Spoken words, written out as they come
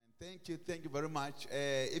Thank you very much.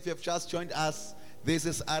 If you have just joined us, this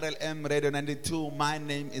is RLM Radio 92. My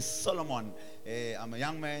name is Solomon. I'm a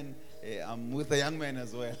young man. I'm with a young man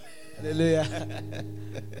as well. Hallelujah.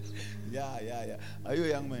 Yeah. Are you a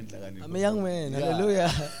young man? I'm a young man. Yeah. Hallelujah.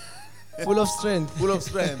 Full of strength. Full of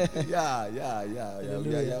strength. Yeah. We are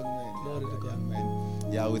Hallelujah. young men. Glory to God. Young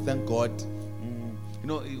men. Yeah, we thank God.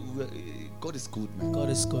 God is good, man. God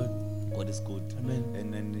is good. God is good. Amen.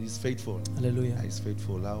 And He's faithful. Hallelujah. He's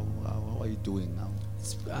faithful. How are you doing now?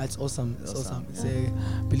 It's awesome. It's awesome. Yeah.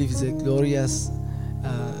 I believe it's a glorious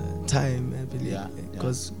time. I believe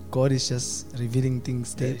because God is just revealing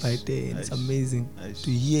things day by day, and it's amazing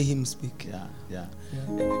to hear Him speak. Yeah.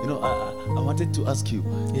 I wanted to ask you.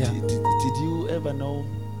 Yeah. Did you ever know?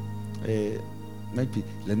 Maybe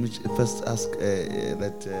let me first ask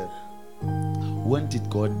that. When did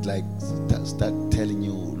God start telling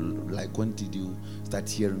you? Like, when did you start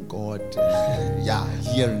hearing God?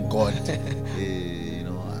 Hearing God.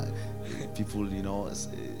 People,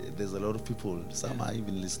 there's a lot of people. Some are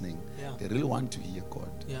even listening. Yeah. They really want to hear God.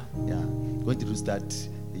 Yeah. When did you start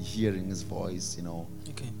hearing His voice?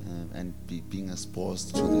 Okay. And being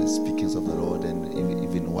exposed to the speakings of the Lord, and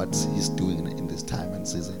even what He's doing in this time and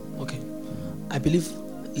season. Okay. I believe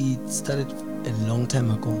it started a long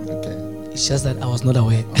time ago. Okay. It's just that I was not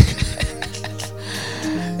aware.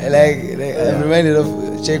 I'm reminded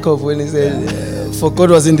of Jacob when he said, "For God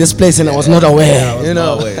was in this place and I was not aware."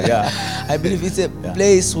 I believe it's a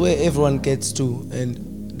place where everyone gets to, and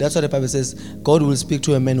that's what the Bible says. God will speak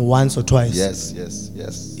to a man once or twice. Yes.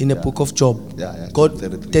 In the book of Job, God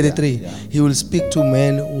 33, He will speak to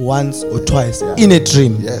man once or twice in a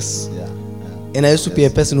dream. Yes. And I used to be a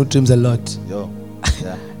person who dreams a lot. Yeah.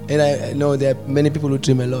 And I know there are many people who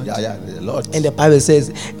dream a lot. Yeah, a lot. And the Bible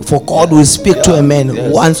says, for God will speak to a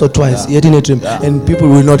man once or twice, yet in a dream, and people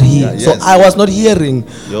will not hear. So I was not hearing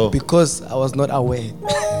because I was not aware.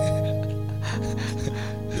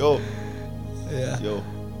 So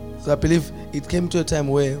I believe it came to a time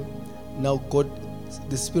where now God,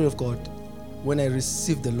 the Spirit of God, when I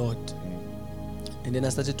received the Lord, and then I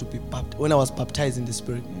started to be baptized. When I was baptized in the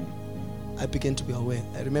Spirit, I began to be aware.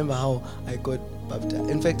 I remember how I got baptized.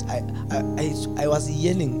 In fact, I was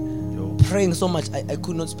yelling, praying so much I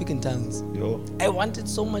could not speak in tongues. I wanted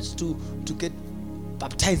so much to get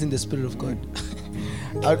baptized in the Spirit of God.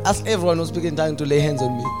 I would ask everyone who speaks in tongues to lay hands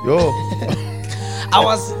on me. I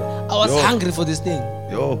was hungry for this thing.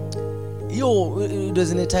 It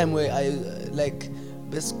was in a time where I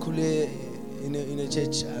basically in a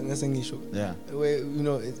church, where it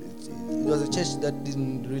was a church that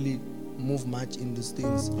didn't really move much in these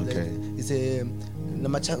things. Okay. It's a even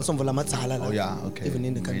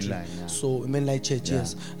in the country. Mainline, So mainline church,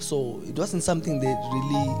 yes. So it wasn't something they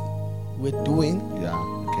really were doing.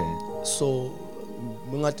 So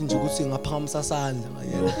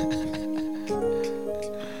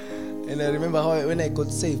and I remember how when I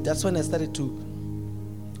got saved, that's when I started to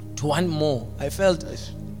want more. I felt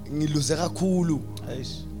ngiluze kakhulu.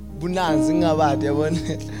 Bunanzi ngabadi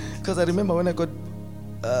yabona. Because I remember when I got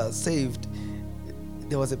saved,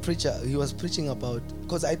 there was a preacher. He was preaching about,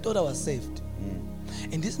 because I thought I was saved,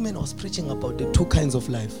 and this man was preaching about the two kinds of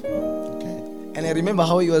life. And I remember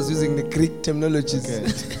how he was using the Greek terminologies.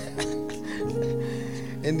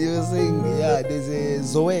 And he was saying, there's a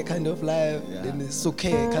Zoe kind of life, then a Suke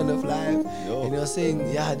kind of life. And he was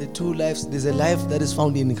saying, the two lives. There's a life that is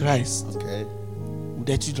found in Christ.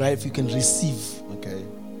 That you drive, you can receive.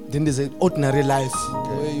 Then there's an ordinary life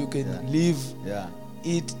where you can live,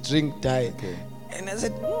 eat, drink, die. And I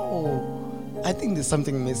said, no, I think there's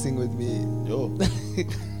something missing with me.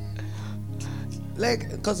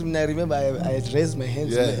 Because I remember I had raised my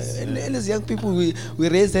hands. And as young people, we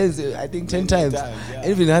raised hands, I think 10 times.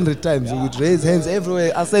 Even 100 times. We would raise hands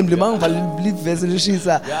everywhere. Assembly. But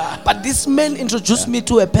this man introduced me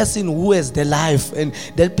to a person who has the life. And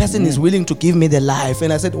that person is willing to give me the life.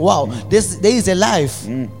 And I said, wow, there is a life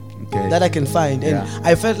that I can find. And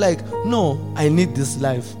I felt like, no, I need this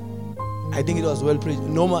life. I think it was well preached.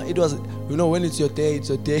 It was, when it's your day, it's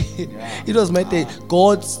your day. It was my day.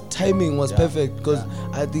 God's timing was perfect, because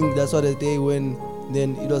I think that's what the day when,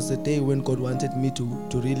 then it was the day when God wanted me to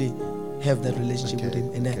really have that relationship with Him.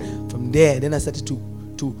 And then from there, then I started to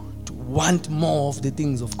want more of the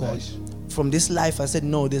things of God. From this life, I said,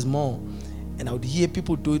 no, there's more. And I would hear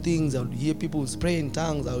people do things. I would hear people pray in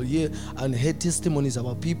tongues. I would hear and hear testimonies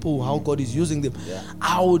about people, how God is using them.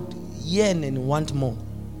 I would yearn and want more.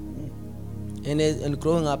 And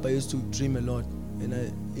growing up, I used to dream a lot.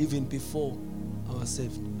 And even before I was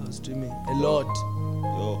saved, I was dreaming a lot.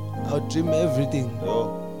 I would dream everything.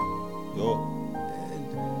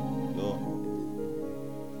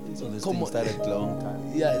 So this Come thing on. started long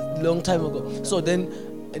time. Yeah, long time ago. So then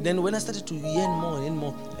when I started to yearn more and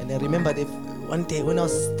more, and I remember that one day when I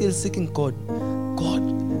was still seeking God,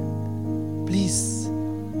 please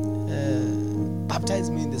baptize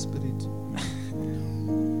me in the Spirit.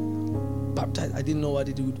 Baptize. I didn't know what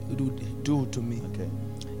it would do to me. Okay.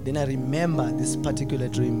 Then I remember this particular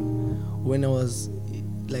dream when I was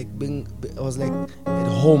like at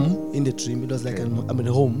home in the dream. It was like Okay. I'm at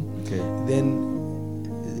home. Okay.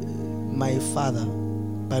 Then my father,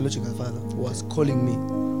 biological father, was calling me.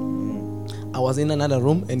 I was in another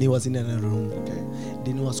room and he was in another room. Okay.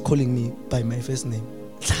 Then he was calling me by my first name,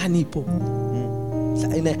 Tlanipo.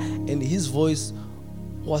 And his voice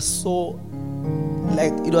was so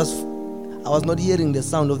like it was. I was not hearing the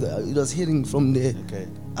sound of it was hearing from the. Okay.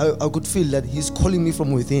 I could feel that he's calling me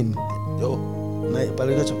from within. Yo. My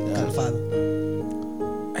biological father.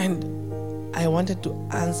 And I wanted to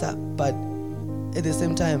answer, but at the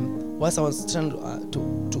same time, whilst I was trying to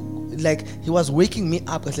like he was waking me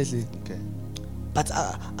up completely. Okay. But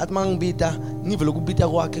at Mangbita,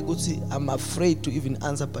 I'm afraid to even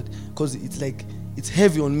answer, but because it's like it's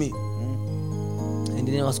heavy on me. And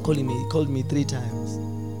then he was calling me. He called me 3 times.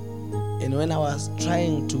 And when I was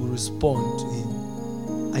trying to respond to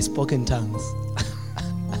him, I spoke in tongues.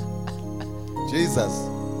 Jesus.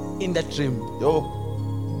 In that dream. Yo.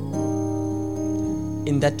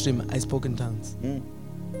 In that dream, I spoke in tongues.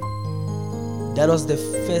 That was the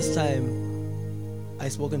first time I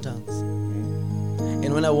spoke in tongues.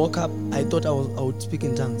 And when I woke up, I thought I would speak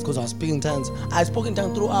in tongues because I was speaking in tongues. I spoke in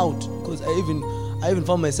tongues throughout because I even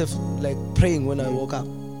found myself like praying when I woke up.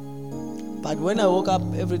 But when I woke up,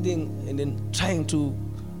 everything and then trying to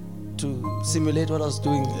simulate what I was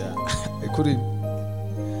doing, I couldn't.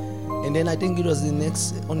 And then I think it was the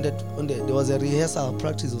next there was a rehearsal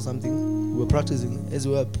practice or something. We were practicing as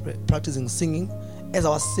we were practicing singing. As I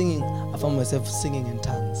was singing, I found myself singing in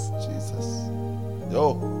tongues. Jesus.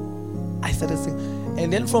 Yo. I started singing.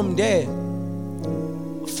 And then from there,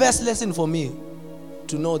 first lesson for me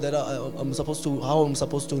to know that how I'm supposed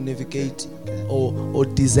to navigate or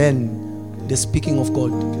discern the speaking of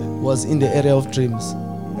God was in the area of dreams.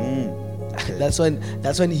 Okay. That's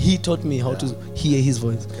when he taught me how to hear his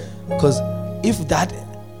voice. Because if that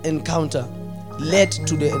encounter led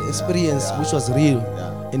to the experience which was real,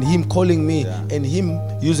 and him calling me and him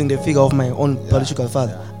using the figure of my own biological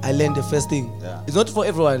father, I learned the first thing. It's not for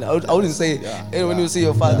everyone. I wouldn't say when you see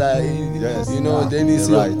your father, then you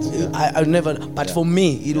see. I never. But for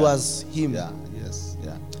me, it was him.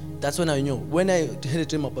 That's when I knew. When I had a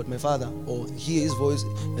dream about my father or hear his voice,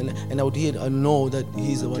 and I would hear it, I know that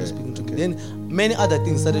he's the one speaking to me. Then many other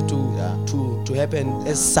things started to happen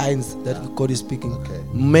as signs that God is speaking.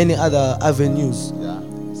 Many other avenues.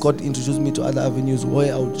 God introduced me to other avenues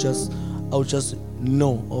where I would just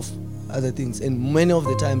know of other things. And many of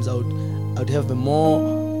the times I would have a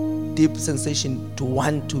more deep sensation to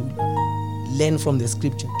want to learn from the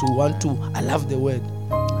scripture, I love the word.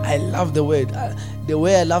 I love the word. The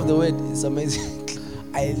way I love the word is amazing.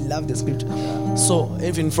 I love the scripture. So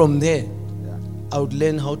even from there, I would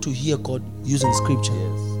learn how to hear God using scripture.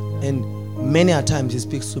 And many a times He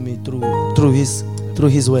speaks to me through His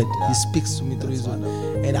word. He speaks to me through His word,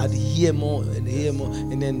 and I'd hear more, and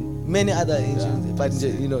then many other angels. But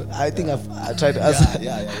I think I tried to answer.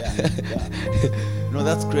 No,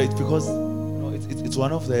 that's great because it's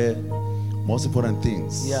one of the most important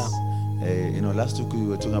things. Last week we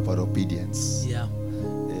were talking about obedience. I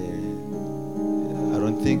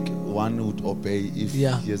don't think one would obey if he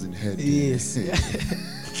hasn't heard. Yes.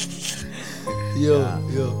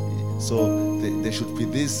 So there should be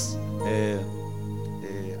this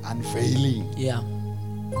unveiling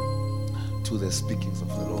to the speakings of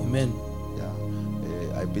the Lord. Amen.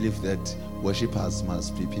 I believe that worshippers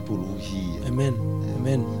must be people who hear. Amen.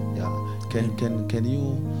 Amen. Can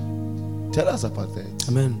you tell us about that?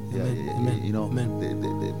 Amen.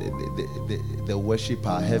 The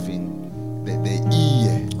worshipper having the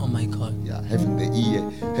ear. Oh my God. Having the ear,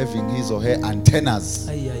 having his or her antennas.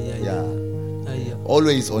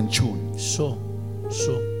 Always on tune. Sure.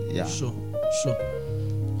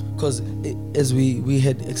 Because as we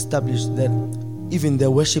had established that even the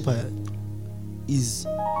worshipper is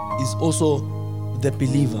also the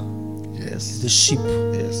believer. Yes. The sheep.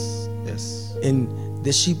 Yes. And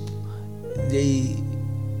the sheep, they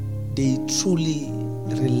truly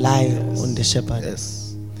rely on the shepherd.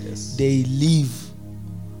 Yes. They live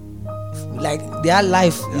like their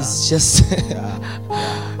life is just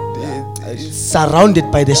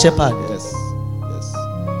surrounded by the shepherd. Yes.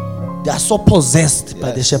 They are so possessed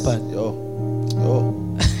by the shepherd.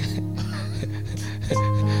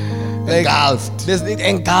 Engulfed. There's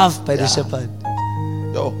engulfed by the Yeah. shepherd.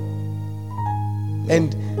 Yo.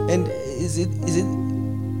 And is it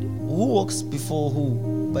who walks before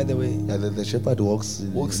who, by the way? Yeah, the shepherd walks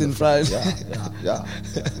In front. Yeah.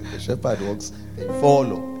 The shepherd walks, they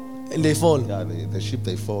follow. And they fall. Yeah, the sheep,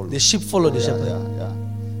 they follow. The sheep follow the shepherd. Yeah.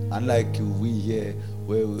 Unlike we here,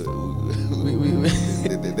 where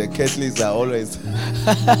the Catholics are always.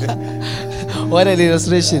 What an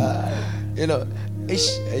illustration. You know,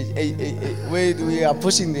 we are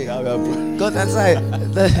pushing the God outside.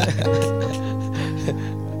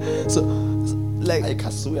 so like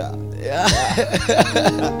Kasuya. yeah.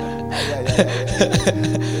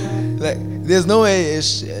 Like there's no way a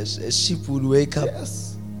sheep would wake up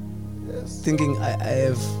Yes. thinking I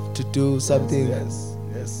have to do something. Yes.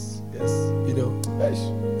 You know,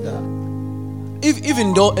 Yeah.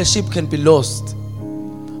 even though a sheep can be lost,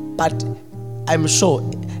 but I'm sure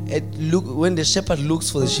when the shepherd looks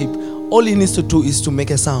for the sheep, all he needs to do is to make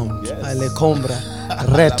a sound. Yes. Alekombra,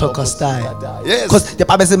 reto costai. Yes. Because the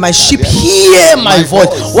Bible says, "My sheep hear my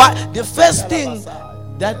voice." What the first thing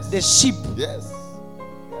that the sheep Yes.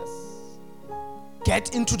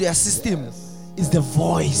 get into their system is the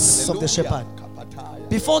voice of the shepherd.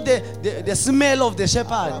 Before the smell of the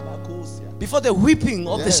shepherd, before the whipping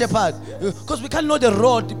of the Yes. shepherd, because we can't know the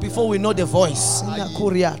road before we know the voice.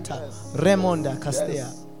 Kuriata, Remonda, Castea,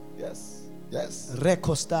 Yes.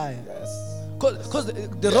 Recostaya. Yes. Because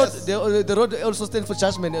the road also stands for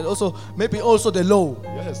judgment, and also maybe also the law.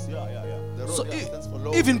 Yes. Yeah. The road So stands for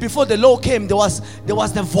law. even before the law came, there was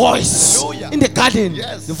the voice Hallelujah. in the garden.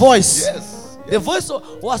 Yes. The voice. Yes. The voice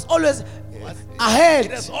was always ahead.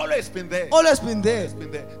 It has always been there. Always been there. It's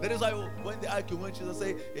been there. That is why when they argue, when Jesus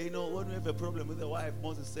say, hey, when we have a problem with the wife,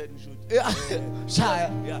 Moses said we should. Yeah.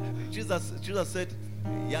 Shire. Yeah. Jesus said,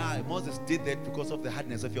 yeah, Moses did that because of the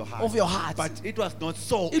hardness of your heart. Of your heart. But it was not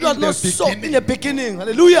so. It was not so in the beginning.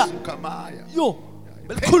 Hallelujah. Kamaya. Yo.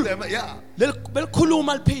 Take them, yeah.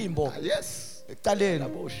 Belikhuluma liphimbo. Yes. Ekuqaleni.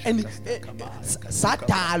 And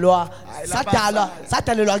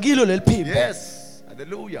sadalwa kilo leliphimbo. Yes.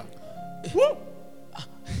 Hallelujah. Woo.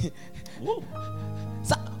 Woo.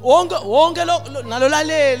 Wonke nalo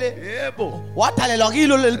lalele Yebo. wadalelwa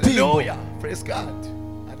kilo leliphimbo. Hallelujah. Praise God.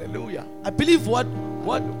 Hallelujah. I believe what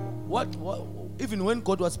even when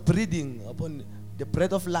God was breathing upon the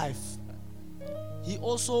breath of life, He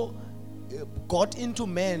also got into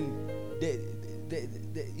man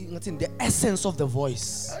the essence of the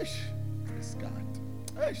voice. Aish. Praise God.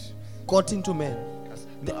 Aish. Got into man. Yes.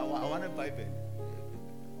 No, I want a Bible.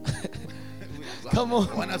 Come on.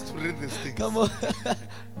 I want us to read this thing. Come on.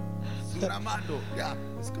 Suramando. Yeah.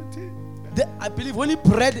 Let's continue. I believe when He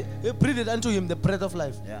breathed unto him the breath of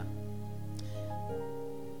life, Yeah.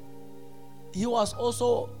 He was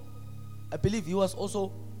also, I believe He was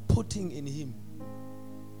also putting in him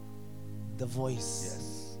the voice.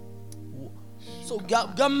 Yes. So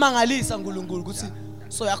kuyamangalisa uNkulunkulu ukuthi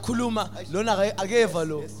so yakhuluma lona akeva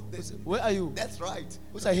lo. Where are you? That's right.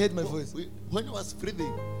 Which I heard my voice. When he was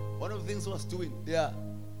breathing, one of the things he was doing, Yeah.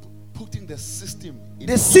 putting the system in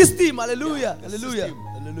The system, hallelujah, Yeah, the hallelujah, system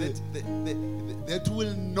hallelujah. that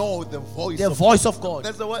will know the voice. The voice of God.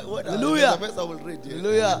 That's the word. Hallelujah. That's the verse I will read.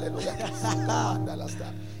 Yeah.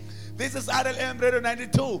 Hallelujah. This is RLM Radio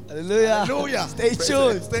 92. Hallelujah. Hallelujah. Stay Praise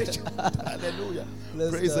tuned. Stay tuned. Hallelujah. Bless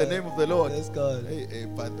Praise God. the name of the Lord. Bless God. Hey,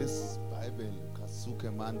 but this Bible, Kasuke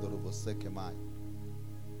Mandoro Boseke Mai.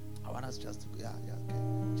 I want us just to, okay.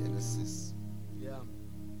 Genesis. Yeah.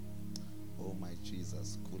 Oh my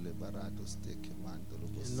Jesus, Kule Barado Steke Mandoro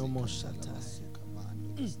Boseke. No more shatai. Kasuka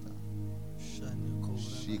Mandoro Sta.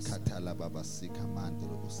 Shikatala Baba Sika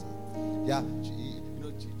Mandoro Boseke. Yeah,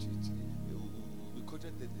 we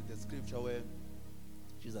quoted the scripture where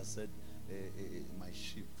Jesus said, my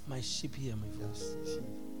sheep hear my voice.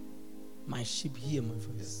 My sheep hear my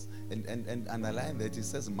voice. Yes. And underline that it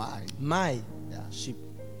says my sheep,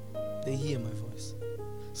 they hear my voice.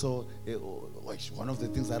 So one of the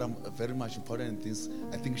things that are very much important in this,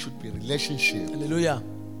 I think, should be relationship. Hallelujah.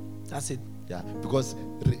 That's it. Yeah, because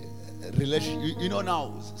relation.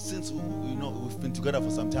 Now since we've been together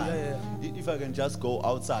for some time. Yeah. If I can just go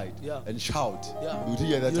outside and shout, Yeah. you'd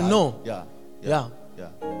hear that. Yeah.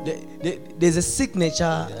 There's a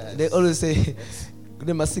signature. Yes. They always say,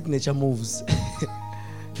 my signature moves.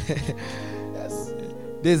 Yes.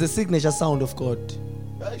 There's a signature sound of God.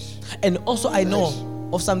 Yes. And also I know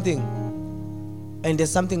of something, and there's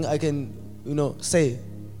something I can say.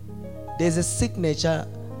 There's a signature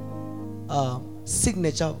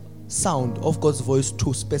sound of God's voice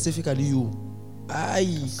to specifically you.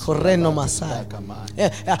 Correno Masai.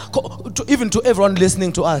 Even to everyone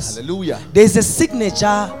listening to us. Hallelujah. There's a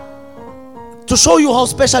signature to show you how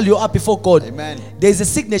special you are before God. Amen. There's a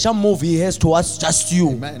signature move He has towards just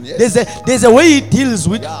you. Amen. Yes. There's a way He deals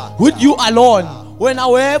with you alone. When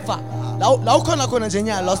however,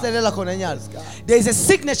 there's a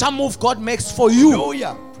signature move God makes for you.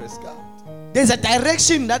 Hallelujah. Praise God. There's a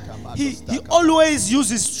direction that He always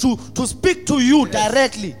uses to speak to you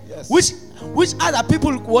directly, Yes. which other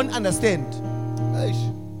people won't understand,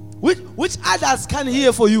 which others can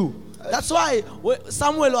hear for you. That's why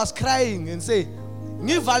Samuel was crying and say,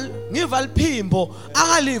 "Ngival phimbo,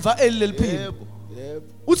 angaliva elil phimbo."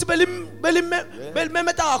 Uthi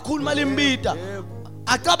belimemeta kakhulu malimbita.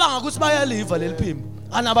 Acabanga ukuthi bayaliva leli phimbo.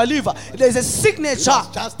 Anabaliva. There's a signature.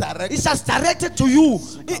 It's just directed to you.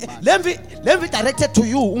 Let me directed to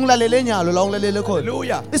you.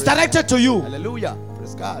 Hallelujah. It's directed to you. Hallelujah.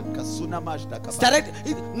 Praise God. Kasuna majda It's kabana. direct.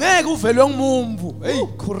 Ngeke uvele ngumumvu. Hey,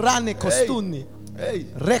 Qurani kostuni. Hey.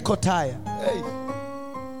 Rekotaya. Hey.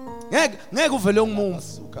 Ngeke uvele ngumumvu.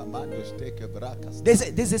 Suka mando shteke brakas.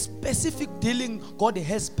 There's a specific dealing God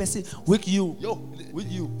has specific with you.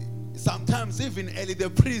 With you. Sometimes even Eli the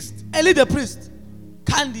priest. Eli the priest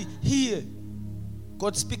can't hear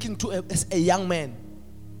God speaking to a young man.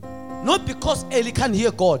 Not because Eli can't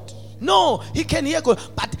hear God. No, he can hear God.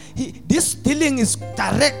 But this dealing is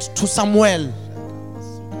direct to Samuel.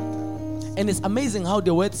 And it's amazing how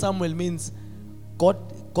the word Samuel means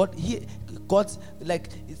God's like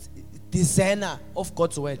it's discerner of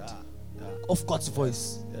God's word, of God's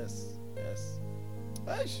voice. Yes.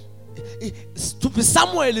 To be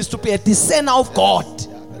Samuel is to be a discerner of God.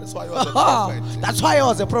 That's why he was a prophet. That's why he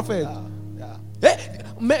was a prophet. Yeah. Hey,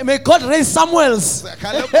 may God raise Samuels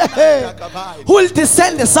who will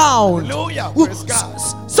discern the sound. Hallelujah. Praise God.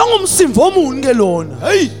 Sangumsimvo omunye ngelona.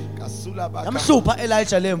 Hey, Kasula baka. yamhlupha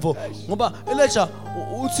Elijah lemvo ngoba Elijah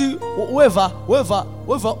uthi weva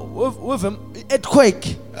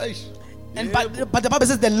earthquake. And but the Bible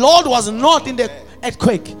says the Lord was not in the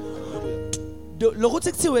earthquake.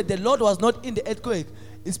 The Lord was not in the earthquake.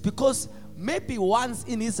 It's because maybe once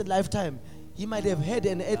in his lifetime he might have had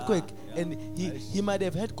an earthquake, and he might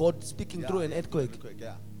have heard God speaking through an earthquake.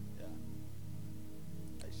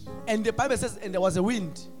 And the Bible says, and there was a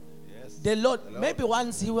wind. The Lord, maybe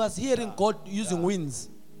once he was hearing God using winds.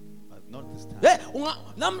 But not this time.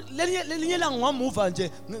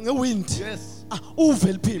 Wind. Yes.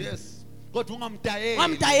 Yes. God ungamdayeli.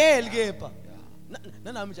 Ngamdayeli kepha.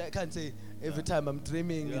 I can't say every time I'm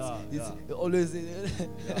dreaming. It's always.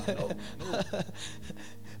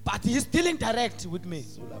 But he's dealing direct with me.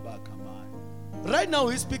 Right now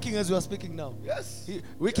he's speaking as we are speaking now. Yes.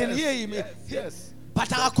 We can hear him. Yes. But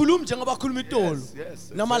akakhulumi njengoba akhuluma itolo.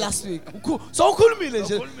 Yes. Noma last week. So ukhulumile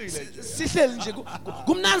nje. Sihleli nje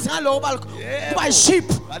kumnanzi ngaloba kuba sheep.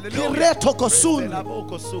 Kireto kosuni.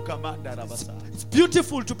 It's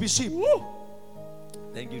beautiful to be sheep.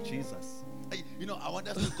 Thank you, Jesus. You know, I want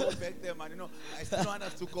us to go back there, man. You know, I still want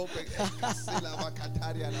us to go back.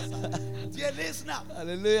 Dear listener,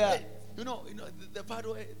 Hallelujah. You know, the part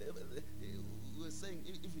where we were saying,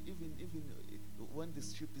 even when the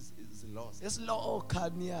ship is lost. It's Lord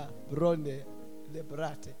Kanya Bronde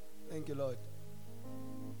Lebrate. Thank you, Lord.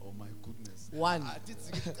 Oh my goodness. One.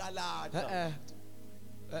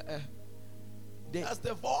 That's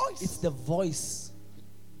the voice. It's the voice.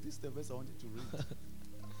 This is the verse I wanted to read.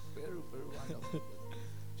 Very, very wonderful.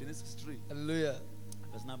 Genesis 3. Hallelujah.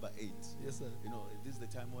 Verse number 8. Yes, sir. You know, this is the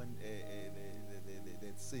time when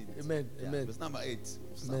they sinned. Amen. Yeah, Amen. Verse number 8.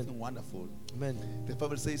 Something wonderful. Amen. The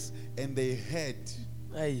Bible says, and they heard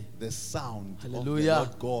the sound Hallelujah.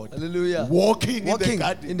 of the Lord God. Hallelujah. Walking in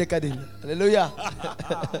the garden. Hallelujah.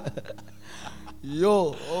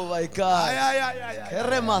 Yo, oh my God.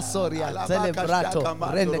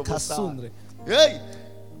 Hey,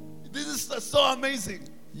 this is so amazing.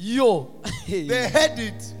 Yo. They heard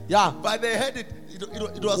it. Yeah. But they heard it.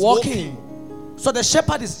 It was walking. So the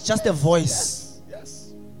shepherd is just a voice.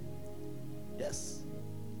 Yes.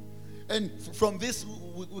 And from this,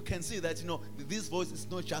 we can see that, this voice is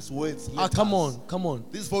not just words. Come on.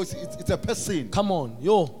 This voice, it's a person. Come on.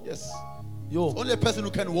 Yo. Yes. Yo. It's only a person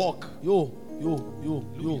who can walk. Yo.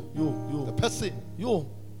 The person. Yo.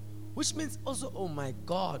 Which means also, oh my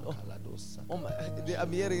God. Oh my,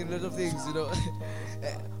 I'm hearing a lot of things,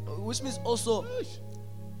 Which means also,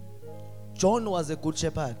 John was a good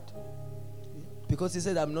shepherd. Because he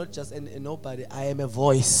said, I'm not just a nobody, I am a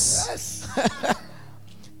voice. Yes.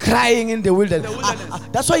 Crying in the wilderness.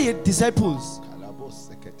 That's why he had disciples.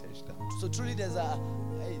 So truly there's a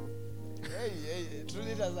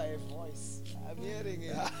voice. I'm hearing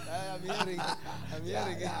it. I'm hearing it. I'm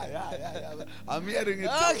hearing it. Yeah. I'm hearing it.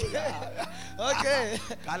 Okay. Okay.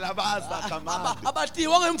 Kalabasa kamande.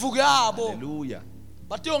 Abatiwa ngemvuko yabo. Hallelujah.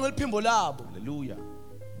 Batiwa ngeliphimbo labo. Hallelujah.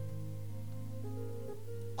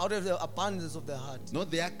 Out of the abundance of their heart. Not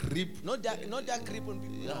their grip. Not their grip on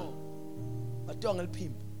people. No. Batiwa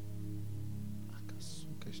ngeliphimbo.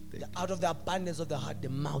 Out of the abundance of the heart, the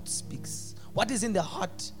mouth speaks. What is in the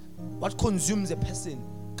heart, what consumes a person,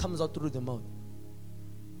 comes out through the mouth.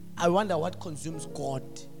 I wonder what consumes God.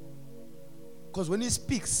 Because when He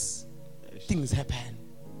speaks, things happen.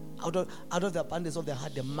 Out of the abundance of the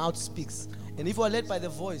heart, the mouth speaks. And if we are led by the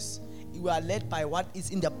voice, we are led by what is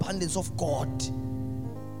in the abundance of God.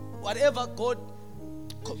 Whatever God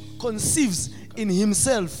conceives in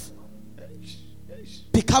Himself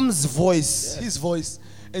becomes voice, His voice.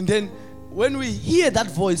 And then when we hear that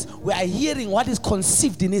voice, we are hearing what is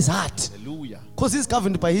conceived in His heart. Hallelujah. Because He's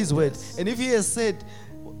governed by His word. And if He has said,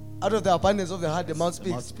 out of the abundance of the heart, the mouth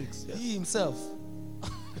speaks. He Himself.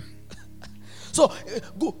 So,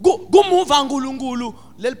 kumuva uNkulunkulu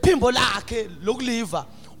leliphimbo lakhe lokuliva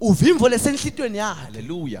uvimvo lesenhlitweni yakhe.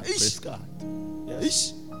 Hallelujah. Praise God.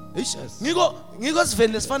 Yes. Ngiko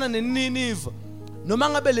siveni lesifana neNiniva. Noma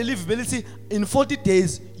ngabe lelive belithi in 40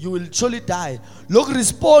 days you will surely die.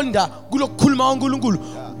 Lokuresponda kulokukhuluma uNkulunkulu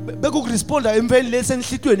bekuresponda emveni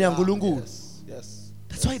lesenhlitweni yaNkulunkulu. Yes.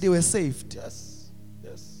 That's why they were saved. Yes.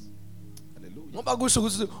 Hallelujah. Ngoba kusho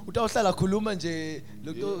ukuthi utawuhlala khuluma nje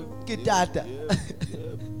lokho kitata.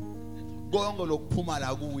 Konke lokuphuma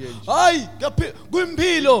la kuye nje. Hayi,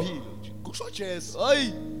 kuyimpilo. Kusho Jesu.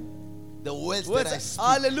 Hayi. The words that I speak.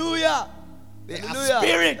 Hallelujah. They Hallelujah. are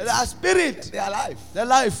spirit. They are spirit. They are life. Their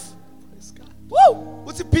life. Praise God. Woo!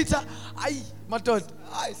 Uthi Peter, ayi madoda.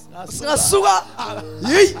 Singasuka.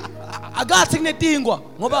 Hey, akathi kunetingwa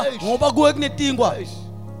ngoba kuwe kunetingwa.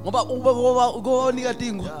 Ngoba unika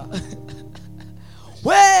tingwa.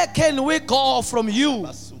 Where can we go from you?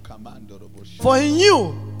 For in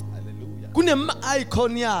you kune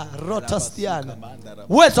iconia rotastiana.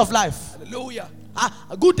 Words of life. Hallelujah.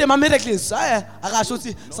 Good ma miracles. Akasho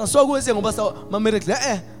uthi sasuka kuwese ngoba ma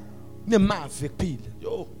miracles. Nemavi kuphila.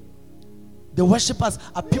 Yo. The worshippers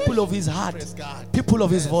are people of His heart, people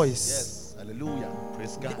of His voice. Yes, hallelujah.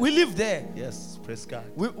 Praise God. We live there. Yes, praise God.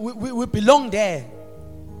 We belong there.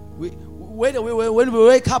 When we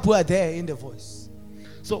wake up, we are there in the voice.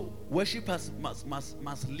 So worshippers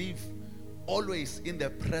must live always in the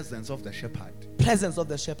presence of the shepherd. Presence of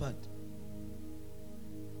the shepherd.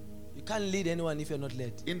 You can't lead anyone if you're not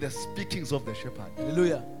led. In the speakings of the shepherd.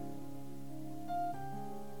 Hallelujah.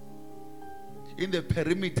 In the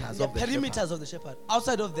perimeters of the shepherd. Perimeters of the shepherd.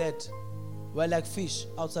 Outside of that, we're like fish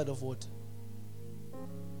outside of water.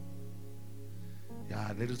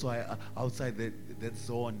 Yeah, that is why outside that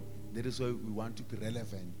zone, that is why we want to be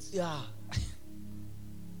relevant. Yeah.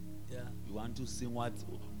 Yeah. We want to sing what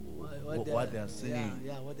they are singing.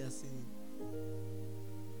 Yeah, what they are singing.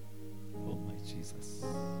 Oh my Jesus.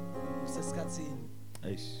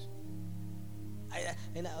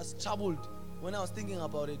 And I was troubled when I was thinking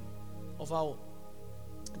about it, of how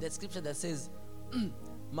that scripture that says,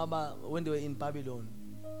 Mama, when they were in Babylon,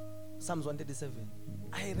 Psalms 137.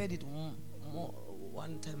 I read it one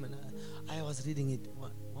time and I was reading it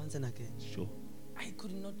once and again. Sure. I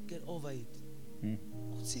could not get over it.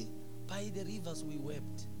 See, by the rivers we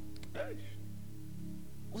wept.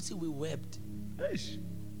 See, we wept.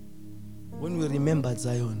 When we remembered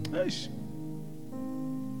Zion.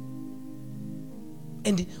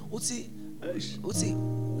 And see,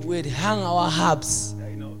 we'd hang our harps.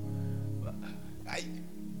 I know.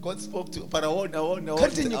 God spoke to, but I won't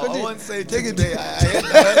say it today.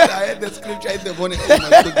 I had the scripture in the morning. Oh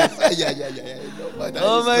my goodness. Yeah.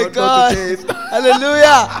 Oh my God.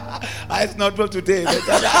 Hallelujah. It's not for today.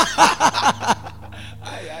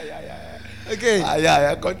 Okay.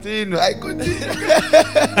 I continue.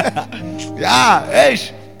 Yeah.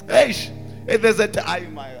 There's a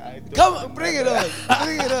time. Come, bring it on.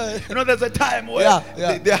 You know, there's a time where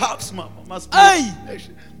the harps must be.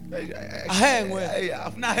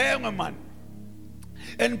 Man.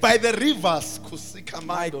 And by the rivers,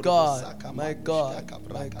 my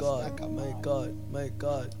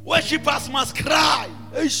God. Worshippers must cry.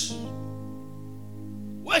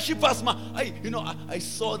 Worshippers must. I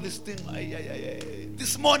saw this thing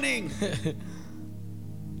this morning.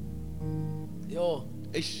 Yo.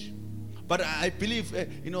 But I believe,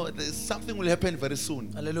 something will happen very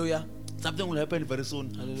soon. Hallelujah. Something will happen very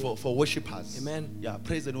soon for worshippers. Amen. Yeah,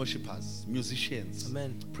 praise and worshippers, musicians.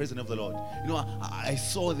 Amen. Praise the name of the Lord. I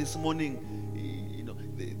saw this morning,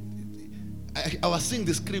 I was seeing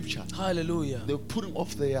the scripture. Hallelujah. They were putting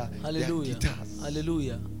off their Hallelujah. guitars,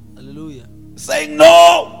 Hallelujah. Hallelujah. saying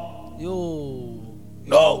no, Yo.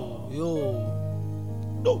 No.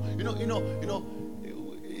 Yo. no. You know.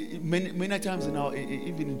 Many times now,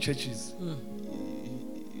 even in churches,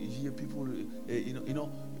 you hear people,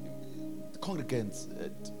 congregants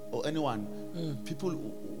or anyone, people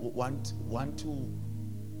want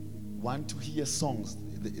to hear songs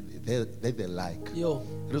that they like. Yo.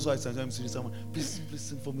 That's why sometimes you see someone, please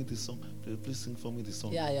sing for me this song. Please sing for me this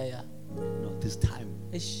song. Yeah. No, this time.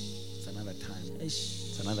 Ish. It's another time. Ish.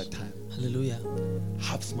 It's another time. Hallelujah.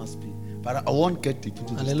 Harps must be. But I won't get deep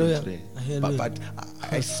into this Hallelujah. today. Hallelujah. But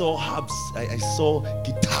I saw harps. I saw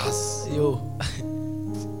guitars. Yo.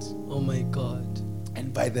 Oh my God.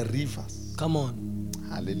 And by the rivers. Come on.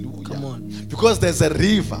 Hallelujah. Come on. Because there's a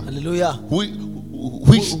river. Hallelujah. Which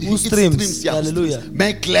Who streams. Yeah, Hallelujah.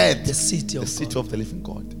 make glad The city of city God. of the living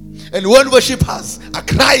God. And when worshippers are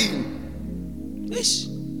crying, Ish.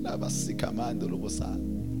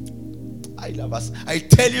 I love us. I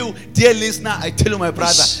tell you, dear listener, I tell you, my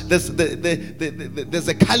brother, there's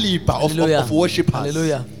a caliber of worshippers.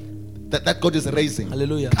 Hallelujah. That God is raising.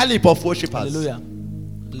 Hallelujah. Caliber of worshippers. Hallelujah.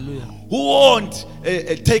 Hallelujah. Who won't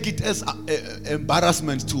take it as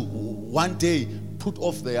embarrassment to one day put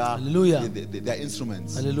off their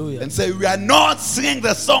instruments. Hallelujah. And say, we are not singing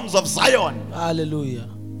the songs of Zion Hallelujah.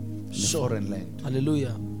 in a foreign land.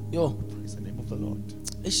 Hallelujah. Yo. Praise the name of the Lord.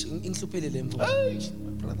 Ish. Inhluphile le mvo.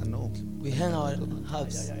 My brother, no. We hang our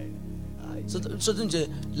hugs. So nje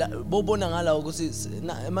bobona ngala ukuthi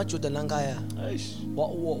emajuda nankaya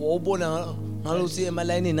wawubona ngalo ukuthi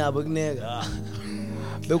emalayini nabo kuneka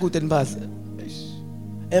bekude niphahla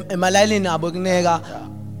emalayini nabo kuneka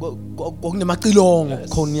kokunemacilongo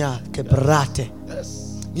khona kebrate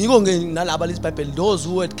ngiko nalaba lesibhayibheli, those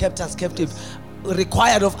who had kept us captive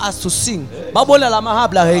required of us to sing. Babona la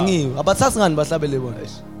mahabla hengiwe abathasi ngani bahlabele bona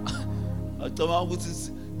Acaba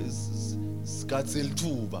ukuthi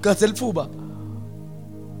sikatselithuba. Katselithuba.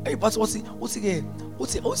 Hey, but uthi ke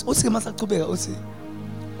masaqhubeka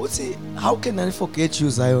uthi how can I forget you,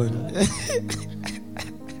 Zion?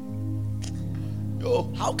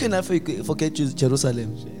 Yo, How can I forget you,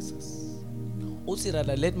 Jerusalem? Jesus. Uthi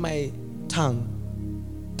rather let my tongue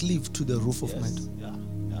cleave to the roof of my Yes. door.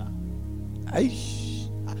 Yeah. Aish.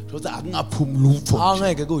 Ukuthi akungaphumi lutho.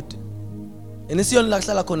 Angeke good. Enisiyoni la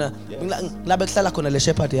kuhlala khona labe kuhlala khona le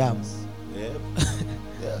shepherd yami. Yep.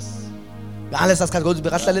 Yes. Ngalesa sikhathi ukuthi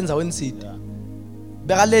bekahlala enzaweni side.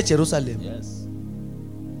 Bekale Jerusalem. Yes.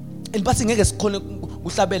 And but ngeke sikhona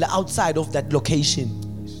kuhlabela outside of that location.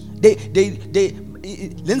 They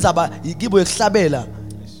lenzaba yikibo yokuhlabela.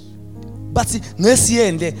 But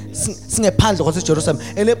ngesiyende singephandle kwase Jerusalem.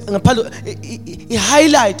 Ngaphandle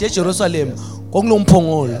I-highlight eJerusalem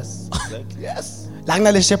kokunomphongolo. Exactly. Yes. La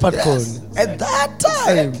kunale shepherd khona. At that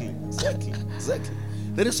time. Exactly.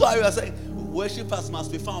 That is why we are saying worshippers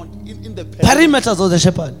must be found in the Perimeters of the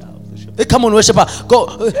shepherd. of the shepherd. Hey, come on, worshiper.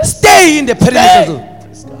 Go. Stay in the perimeters.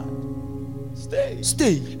 Praise God. Stay.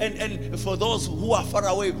 Stay. And for those who are far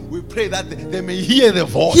away, we pray that they may hear the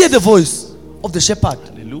voice. Hear the voice of the shepherd.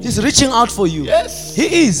 Hallelujah. He's reaching out for you. Yes.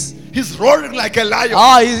 He is. He's roaring like a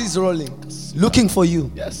lion. He's rolling. Looking for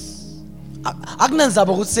you. Yes.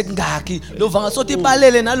 Akunanzaba ukuthi sekungaki lo vanga sothi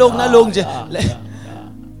ibalele nalokhu nje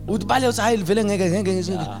uthi bale uthi hayi livele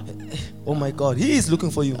ngeke. Oh my God, he is looking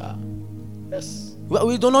for you. Yes.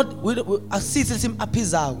 We do not asithi sim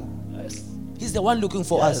aphizako. Yes. He's the one looking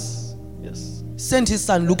for us. Yes. Sent his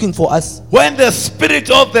son looking for us. When the spirit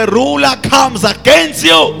of the ruler comes against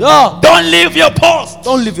you, Yeah. don't leave your post.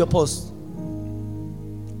 Don't leave your post.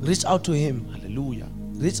 Reach out to him. Hallelujah.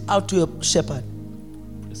 Reach out to your shepherd.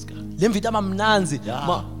 Praise God. Lemvita amamnanzi.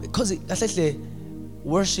 Yeah. Because kahle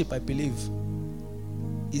worship, I believe,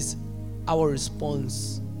 is our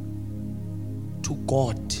response to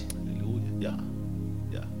God. Hallelujah.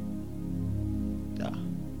 Yeah. Yeah.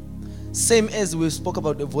 Same as we spoke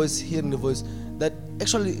about the voice, hearing the voice, that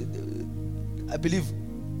actually, I believe,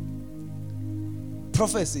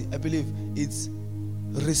 prophecy, I believe, it's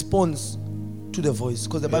response to the voice.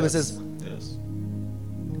 Because the Bible says, Yes.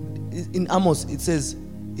 in Amos, it says,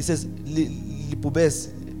 Lipubes,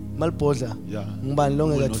 malbodla, Yeah. ngubani lo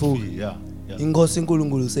Will not ngekathuki. fear. Yeah. Yeah. Inkosi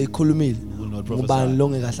uNkulunkulu seyikhulumile. Will not Ngubani prophesy. lo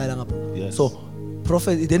ngekahlala ngapha. Yes. So,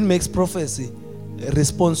 prophet, it then makes prophecy a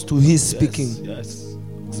response to his speaking. Yes.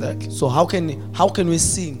 Exactly. So how can we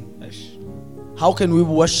sing? Aish. How can we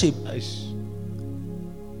worship? Aish.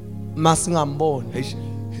 Masingamboni. Aish.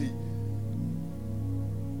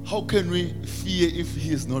 How can we fear if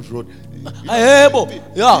he is not Lord? Ayebo.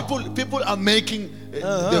 Yeah. People are making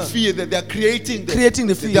the fear that they are creating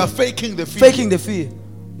the fear. They are faking the fear. Faking the fear.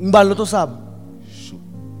 Ngibani lo tosaba?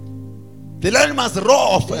 The lion must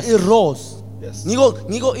roar first. It roars. Yes.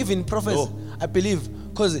 Ngiko even prophets, Roar. I believe,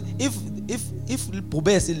 because if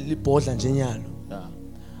libhubesi libhodla nje nyalo,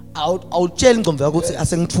 awutshela ingqondo yakho ukuthi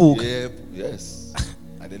asengithuka. Yep. Yes.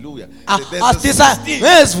 Hallelujah.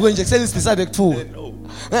 Ngesivuke nje kuseni sidecide ukuthuka.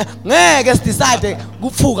 Ngeke sidecide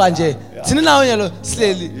kuphuka nje. Thina nawo nyalo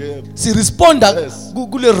sihleli si responda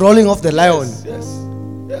kule rolling of the lion.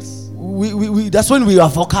 Yes. We that's when we are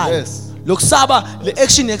vocal. Yes. Lokusaba le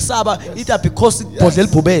action yekusaba ita because ibhodle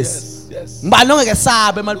libhubesi. Yes. Ngibani ongeke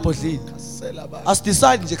sabe emalibhodleni?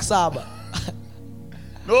 Asidecide nje kusaba.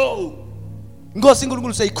 No. Inkosi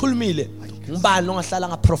uNkulunkulu seyikhulumile. Ngibani ongahlala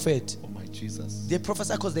nga prophet? Oh my Jesus. They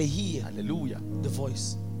prophesy because they hear Hallelujah. the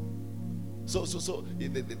voice. So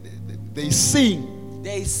they sing.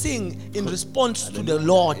 They sing in response to the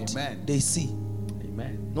Lord. Amen. They see.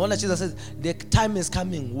 Amen. No wonder Jesus says the time is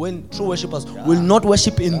coming when true worshippers will not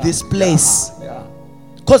worship in this place. Yeah.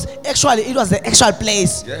 Because actually it was the actual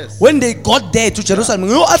place. Yes. When they got there to Jerusalem,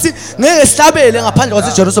 ngeke sihlabele ngaphandle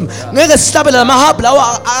kwase Jerusalem. Ngeke sihlabele amahab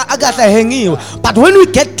lawa akahle hengiwe. But when we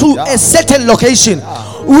get to a certain location,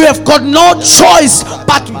 we have got no choice.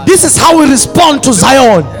 But this is how we respond to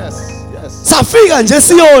Zion. Yes. Safika nje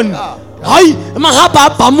Sion. Hayi amahaba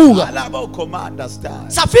abhamuka. Alabo commanders die.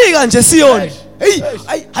 Safika nje Sion. Hey,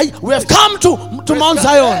 we have come to Mount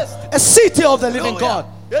Zion, a city of the living God.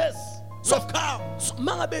 Yes. We have come.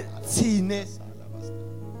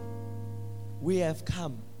 We have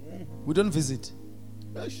come. We don't visit.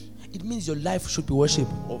 It means your life should be worship.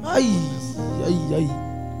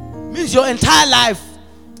 Means your entire life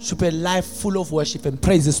should be a life full of worship and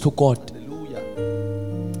praises to God. Hallelujah.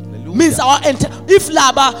 Means our if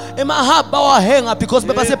laba emahaba wa henga because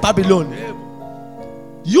beba se Babylon.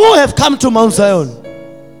 You have come to Mount Zion.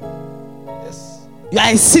 Yes. You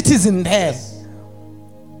are a citizen there.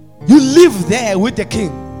 You live there with the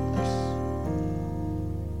king.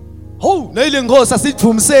 Oh, naile ngosa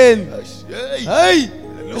sithumseni. Hey,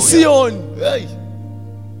 Sion. Hey.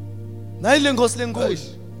 Naile ngosi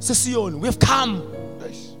lenkosi. Sion, we have come.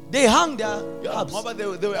 They hung their harps. They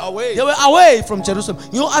were away. They were away from Jerusalem.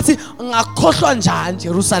 You know, athi ngakhohlwa njani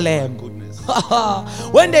Jerusalem. Goodness.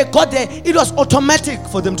 When they got there, it was automatic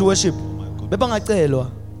for them to worship. Beba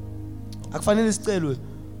ngacelwa. Akufanele sicelwe.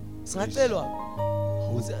 Singacelwa.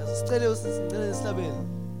 Sicele sihlabele.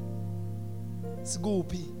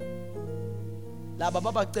 Sikuphi? Laba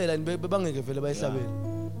babacela bebangeke vele bayihlabele.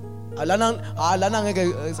 Alana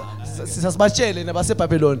ngeke sisasibatshele nabase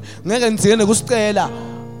Babylon. Ngeke nizingene kusicela.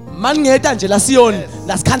 Maningeta nje la Sion,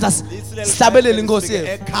 la sikhanza sihlabelele inkosi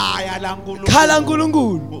yethu. Ekhaya laNkulunkulu. Khala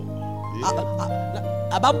uNkulunkulu.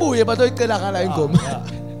 Ababuye batoyicela ngala ingoma.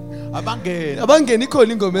 Abangena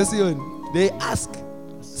ikhona ingoma eSion. They ask,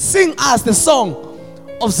 sing us the song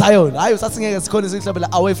of Zion. Hayi usasingeke sikhona sihlabela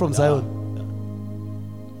away from Zion.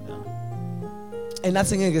 And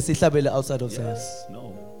nothing ngeke sihlabele outside of Zion. Yes.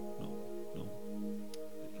 No.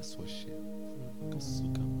 Let's worship.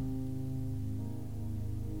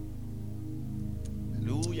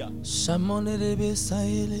 Hallelujah. Shamonelebe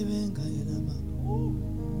sayelebe ngayelama.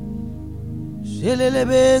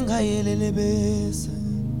 Jelelebe ngayelelebe.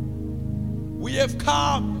 We have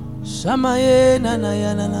come. Shamaye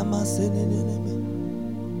nanayana namasenelebe.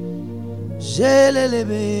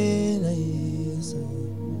 Jelelebe nayesa.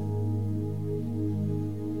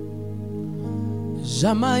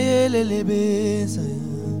 Jamayelelebe saya.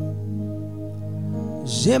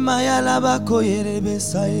 Jemaya labako yerebe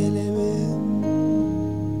sayelebe.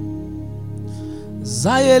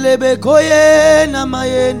 Zayelebe koye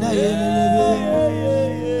namaye nayelebe.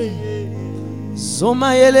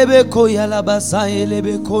 Soma yelebe koya labasa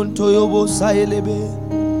yelebe konto yobo sayelebe.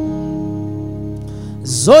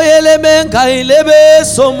 Zoyelebe ngailebe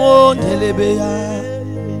somo ndelebe ya.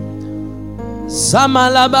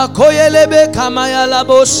 Samalaba koyelebe kamaya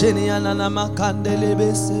labo sheni anana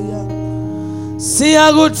makandelebe seya. See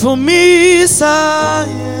how good for me say.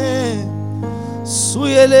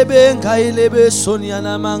 Suyelebe ngailebe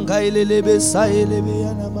sonyana mangailebe sayelebe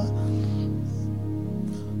yanaba.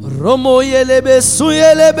 Romo yelebe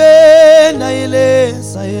suyelebe naile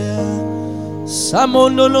saya.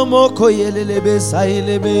 Samono moko yelebe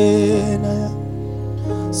sayelebe naya.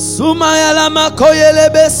 Sumaya lama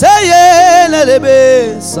koyelebe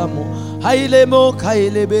sayelebe samo. Hailemo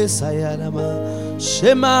kailebe sayalama.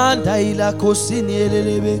 Shema ndaila kosini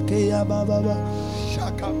yelebe keya baba.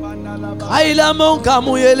 Kaila monka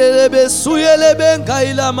muyelebe suyelebe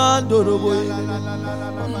kaila mandorobo.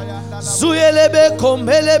 Suyelebe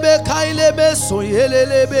kombelebe kailebe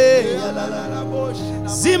suyelebe.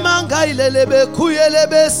 Zimangailelebe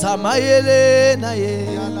kuyelebe samayele naye.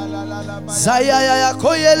 Zayaya ya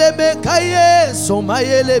koyelebe kaye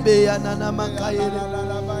somayelebe yanana makayele.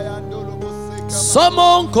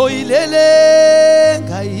 Somonko ilele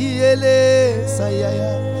ngayele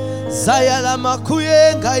sayaya. Zayala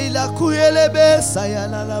makuye ngayila kuyelebe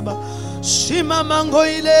sayala laba. Shima mango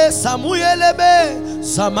ile samuyelebe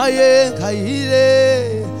samaye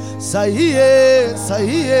ngayile. Sahiye,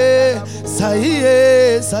 sahiye,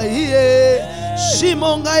 sahiye, sahiye.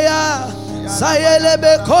 Shimongaya,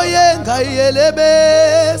 sayelebe koye,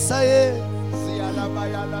 ngayelebe saye.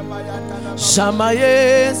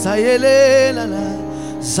 Shamaye, sayele lala,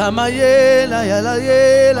 samaye la yala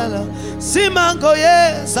yela.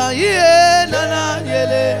 Simangoye, sahiye nana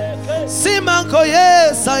yele.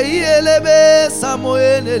 Simangoye, sayelebe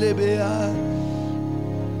samoyelebe ya.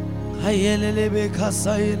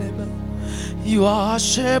 You are a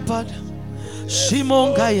shepherd.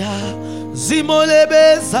 Shimongaya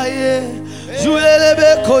Zimolebe Saye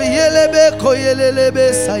Julelebe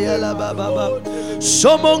koyelebe sayala baba.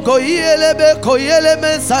 Shomongo yelebe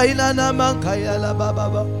koyeleme sayana mankayala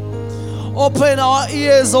baba. Open our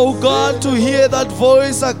ears, oh God, to hear that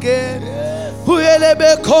voice again.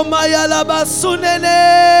 Huyelebe komayala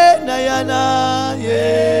basunene nayana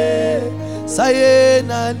yeah. Saye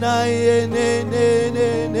na na ye ne ne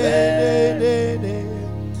ne ne ne ne.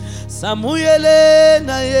 Samuyele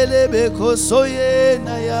na yele beko soye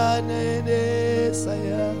na ya ne ne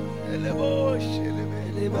saya. Elebo shelebe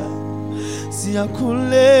eleba.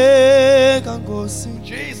 Siakule kangosi.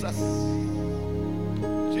 Jesus.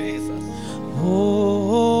 Jesus.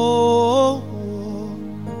 Oh.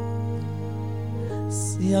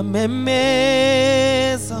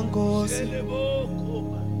 Siameme sangosi.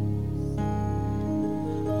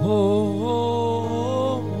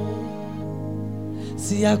 Oh,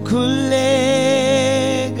 siakule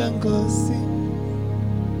gangosi.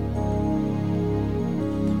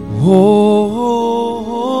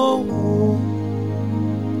 Oh,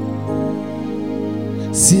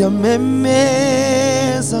 siameme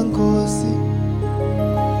zangosi.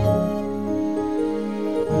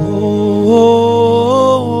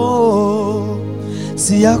 Oh,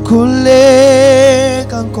 siakule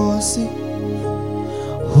gangosi.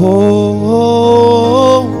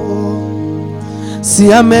 Oh,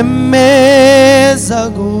 siamemeza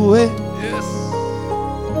guwe. Yes.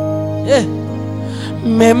 Yeah.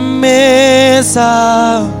 Memeza.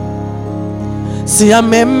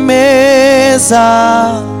 Siamemeza.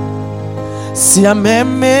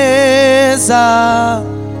 Siamemeza.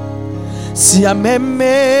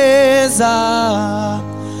 Siamemeza.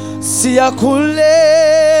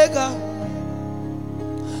 Siakulega.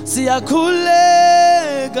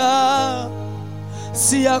 Siakulega,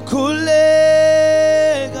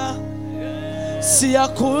 siakulega,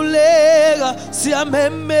 siakulega,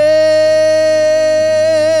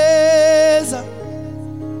 siamemeza,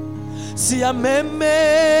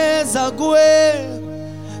 siamemeza gue,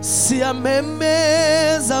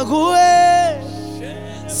 siamemeza gue,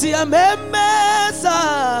 siamemeza,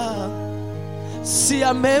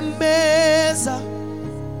 siamemeza.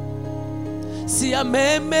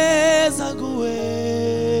 Siamemeza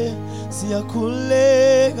gue,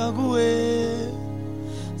 siakulega gue,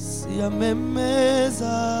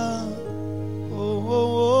 siamemeza, oh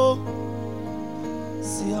oh oh,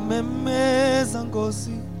 siamemeza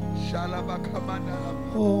ngosi,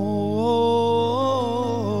 oh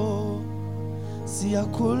oh,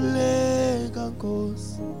 siakulega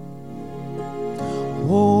ngosi,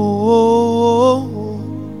 oh oh.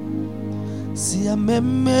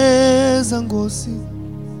 Siamemeza ngosi.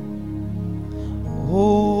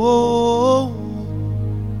 Oh,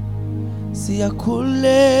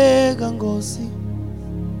 siakulega ngosi.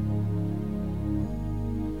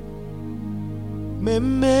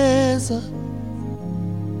 Memeza.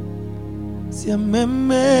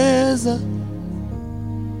 Siamemeza.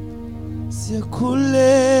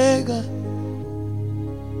 Siakulega.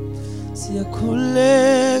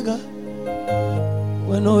 Siakulega.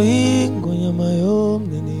 Wano ingo nyama yom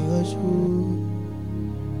nini gashu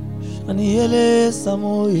shani yele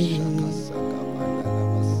samoye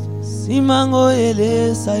simango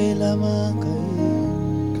yele saila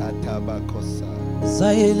mangai katabakosa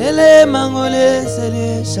sailele mangole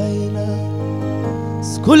sele shaila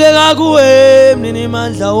skule gaguwe nini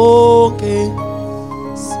mandla wonke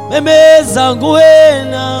memeza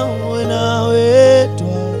nguwena wena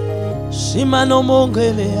wetwa shimano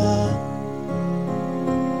mongelea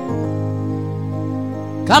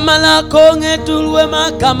kama lako ngetulwe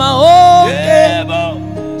makama onke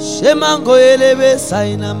shemango elebe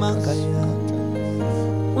saina makaya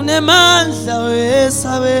unemandla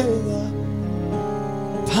wesabeka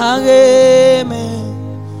phakeme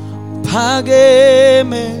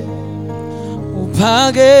phakeme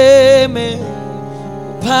uphakeme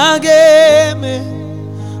uphakeme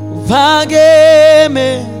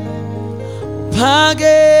uphakeme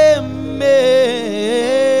uphakeme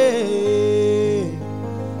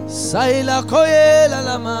sayila khoyela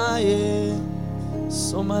lamaye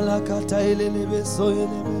somalakata elelebe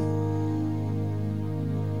soyelebe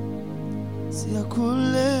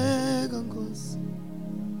siyakhuleka Nkosi.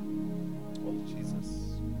 Oh Jesus.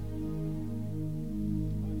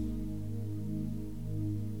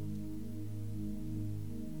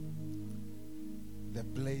 The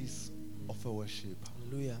place of a worship.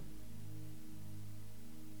 Hallelujah.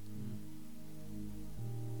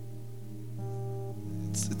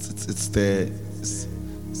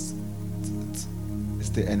 It's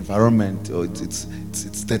the environment, or it's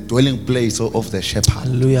the dwelling place of the shepherd.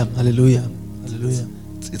 Hallelujah. Hallelujah. Hallelujah.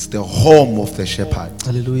 It's the home of the shepherd.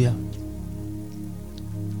 Hallelujah.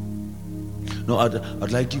 No,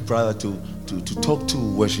 I'd like you, brother, to talk to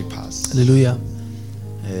worshippers. Hallelujah.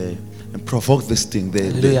 And provoke this thing.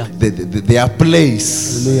 Hallelujah. Their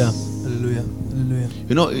place. Hallelujah. Hallelujah.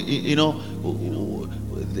 Hallelujah.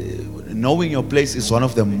 Knowing your place is one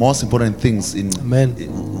of the most important things Amen.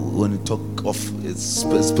 When you talk of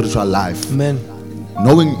spiritual life. Amen.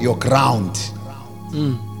 Knowing your ground.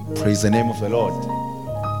 Praise the name of the Lord.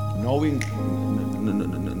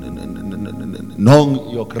 Knowing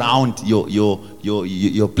your ground,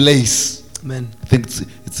 your place. Amen. I think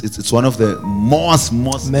it's one of the most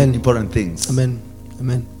Amen. important things. Amen.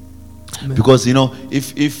 Amen. Amen. Because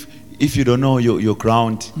if you don't know your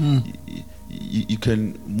ground, you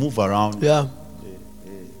can move around. Yeah.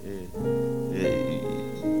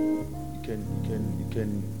 You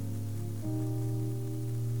can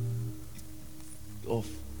off.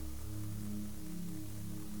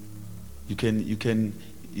 You can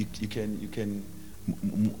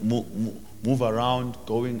move around,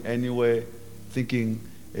 going anywhere, thinking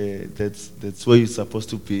that's where you're supposed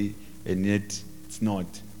to be, and yet it's not.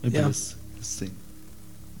 Maybe Yeah. let's sing.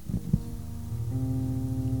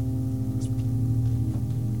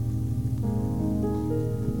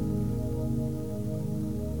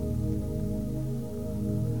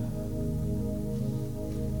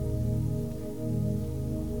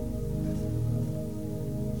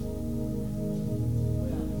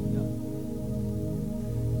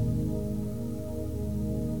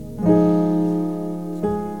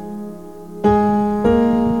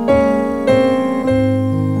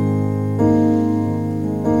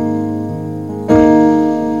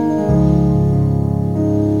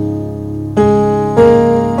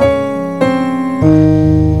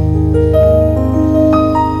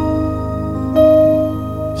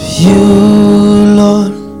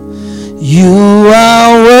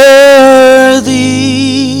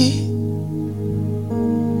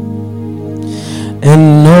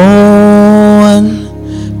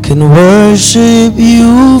 Worship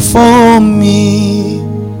you for me,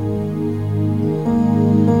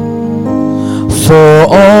 for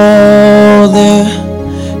all the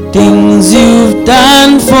things you've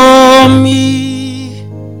done for me.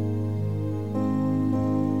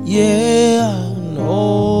 Yeah,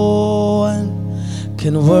 no one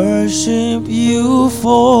can worship you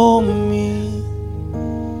for me.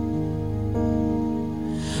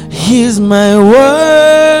 Here's my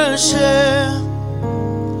worship,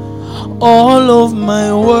 all of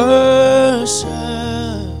my worship.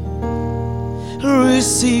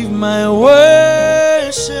 Receive my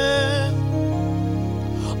worship,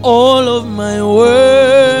 all of my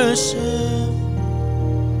worship.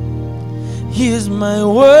 Here's my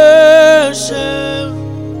worship,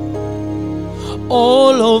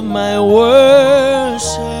 all of my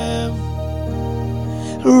worship.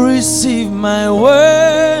 Receive my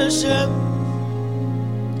worship,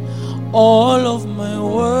 all of my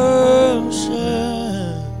worship,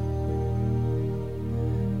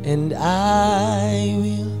 and I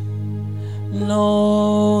will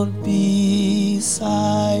not be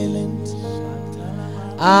silent.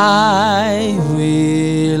 I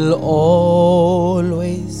will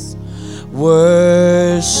always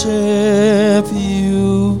worship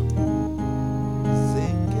you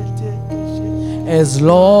as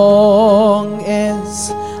long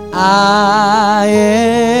as I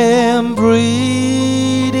am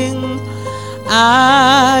breathing.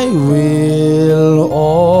 I will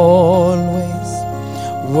always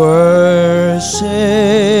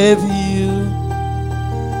worship you.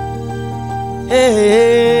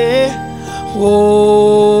 Hey,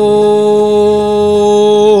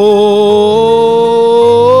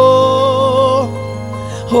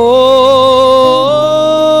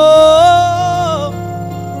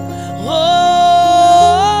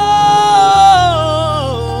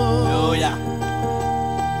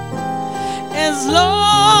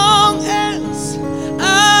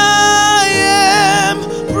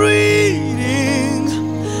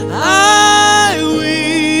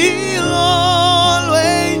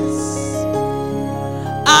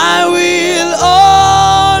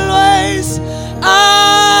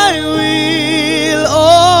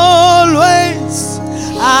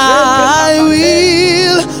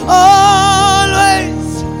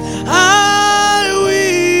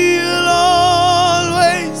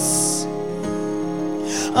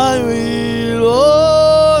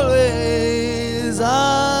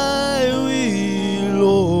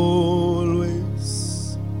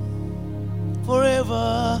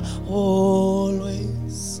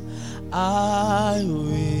 always. I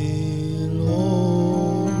will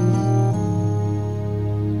always.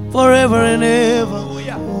 Forever and ever.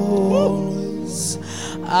 Always.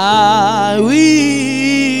 I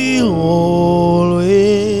will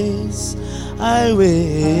always. I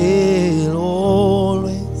will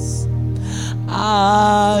always.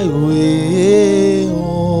 I will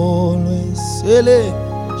always.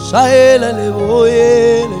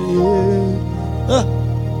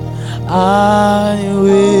 I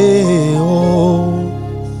will.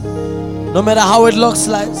 No matter how it looks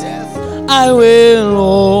like, I will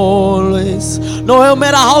always. No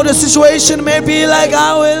matter how the situation may be like,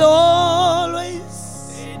 I will always.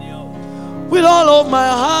 With all of my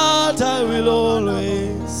heart, I will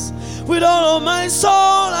always. With all of my soul,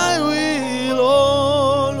 I will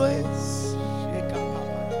always.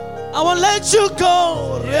 I won't let you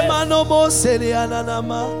go.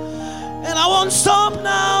 And I won't stop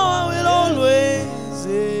now. I will always.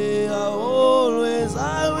 I always.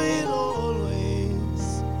 I will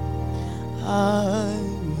always. I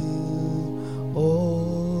will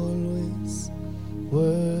always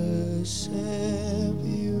worship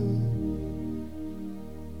you.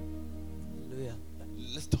 Hallelujah.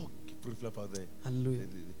 Let's talk briefly about Hallelujah.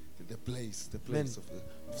 the place of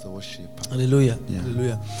the worship. Hallelujah. Yeah.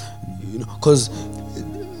 Hallelujah. You know, because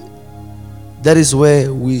that is where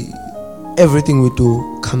everything we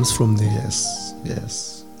do comes from there. Yes.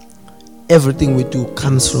 Yes. Everything we do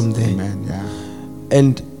comes from there. Amen. Yeah.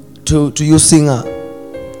 And to you singer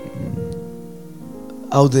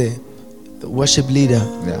out there, worship leader,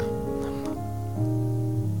 Yeah.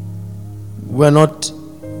 we're not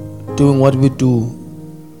doing what we do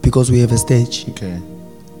because we have a stage. Okay.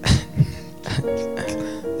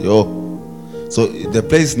 Yo. So the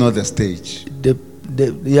place is not the stage. The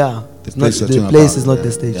place is not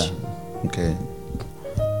the stage. Yeah. Okay.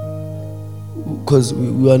 Because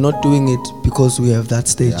we are not doing it because we have that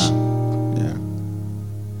stage. Yeah.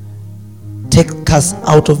 Take us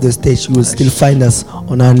out of the stage, you will still find us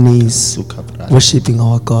on our knees worshiping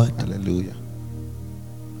our God. Hallelujah.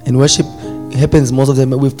 And worship happens most of the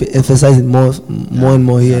time. We emphasize it more and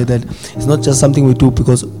more here that it's not just something we do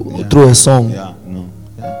because through a song. Yeah. No.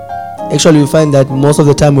 Yeah. Actually, we find that most of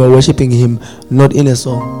the time we're worshiping Him not in a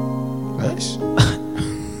song. Yes.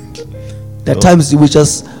 There are times we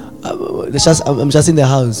just I'm just in the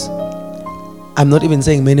house. I'm not even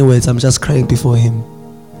saying many words. I'm just crying before Him.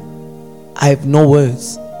 I have no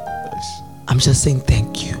words. Yes. I'm just saying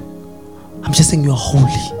thank you. I'm just saying you're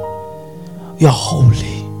holy. You're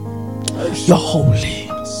holy. Yes. You're holy.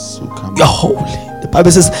 So come You're holy. The Bible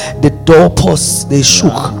says the doorposts they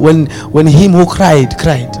shook when him who cried.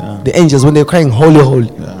 Yeah. The angels, when they're crying holy, holy,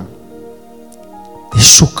 Yeah. they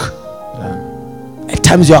shook. Yeah. At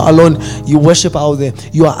times you are alone. You worship out there.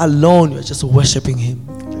 You are alone. You're just worshiping Him.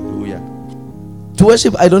 Hallelujah. To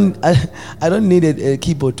worship, I don't need a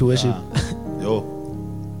keyboard to worship. Yo.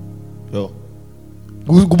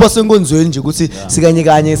 Kuba senkonzweni nje ukuthi sikanye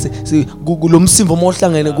kanye kulomsimbo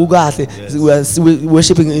mohlangene kukahle, we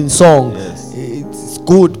worshiping in song. Yes. It's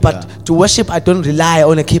good, but to worship I don't rely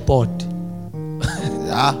on a keyboard.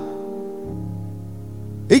 Yeah.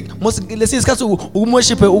 Most lesi isikhathi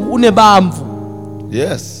ukumworship unebamvu.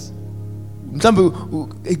 Yes. Mhlambe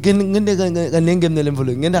ngende kanenge mina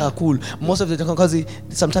lemvulo ngenda kakhulu. Most of the time because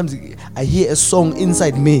sometimes I hear a song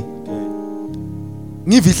inside me.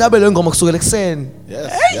 Ngivihlabele ingoma kusukela ekseni.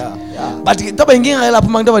 Yes. Yeah. But toba inkinga lapho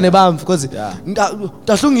manje toba nebamvu because Yeah.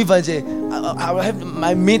 tahlungiva nje I have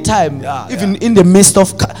my me time even Yeah. in the midst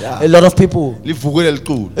of a lot of people. Livukile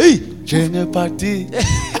liculo. Hey, Jene party.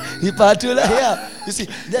 ipatula here. You see,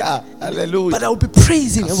 Yeah. Hallelujah. but I will be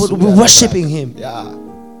praising, I will be worshiping Him. Yeah.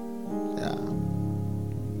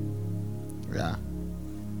 Yeah.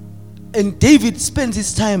 And David spends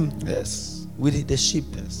his time Yes. with the sheep,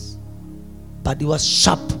 Yes. but he was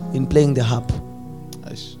sharp in playing the harp,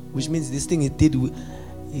 Yes. which means this thing he did,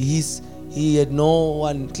 he had no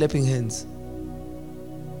one clapping hands.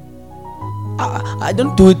 I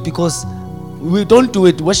don't do it because we don't do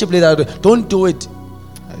it. Worship leader, don't do it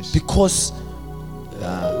Yes. because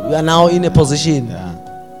we are now in a position Yeah.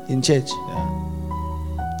 in church.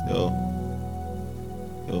 Yeah. Yo.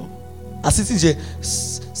 Asithi nje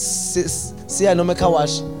siya noma car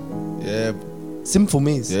wash Yep.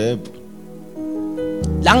 simvumisi Yep.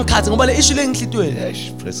 la ngikhathi ngoba le issue lengihlitweni Yes.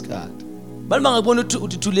 Praise God. bani bangabona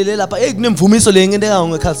uthi thulele lapha kunemvumiso le ngenteka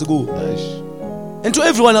ngekhathi ku. Yes. And to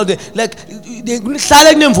everyone out there, like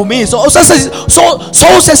kuhlale kunemvumiso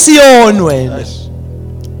so usesiyon wena. Yes.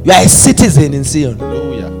 You are a citizen in Sion.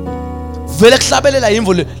 Hallelujah. Vele kuhlabelela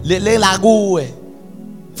imvo le la kuwe.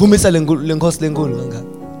 Vumisa lenkosi lenkulu kangaka.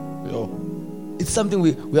 it's something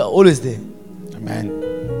we are always there. Amen.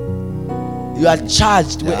 You are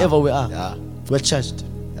charged wherever we are. Yeah. We're charged.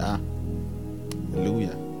 Yeah.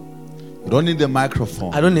 Hallelujah. You don't need a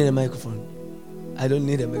microphone. I don't need a microphone. I don't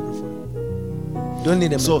need a microphone. Don't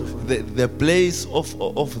need a So microphone. the place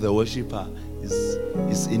of the worshipper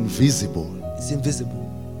is invisible. It's invisible.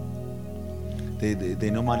 They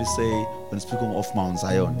normally say, when speaking of Mount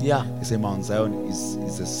Zion, Yeah. they say Mount Zion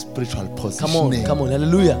is a spiritual positioning Come on.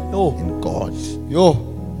 Hallelujah. Yo. in God. Yo.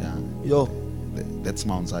 Yeah. Yo. That's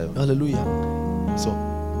Mount Zion. Hallelujah. So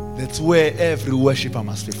that's where every worshipper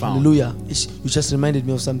must be found. Hallelujah. You just reminded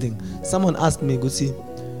me of something. Someone asked me, Gutsi,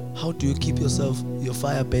 how do you keep your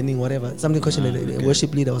fire burning, whatever? Something question that the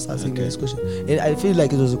worship leader was asking me this question. And I feel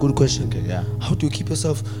like it was a good question. Okay, yeah. How do you keep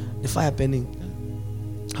yourself, the fire burning?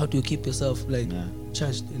 How do you keep yourself Yeah.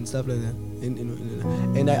 charged and stuff like that?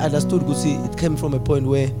 And I understood, Gutsi, it came from a point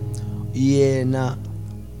where,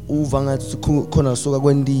 uvanga khona soka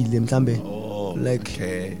kwendile mhlambe. Oh, Like,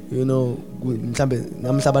 okay. you know, mhlambe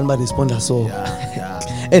namhla abantu ba respond so. Yeah.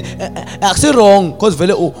 Akusi wrong because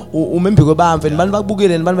vele umembi kwebamfe abantu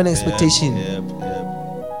bakubukile abantu bane expectation. Yep.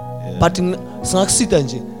 But singakusida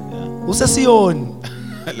nje. Usesiyoni.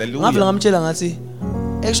 Hallelujah. Ngavela ngamtshela ngathi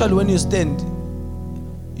actually when you stand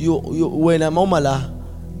wena mawuma la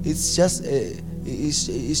it's just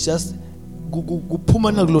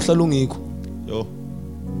kuphuma na kulohla ungikho Yo.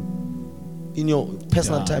 in your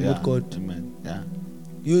personal time Yeah. with God. Amen. Yeah.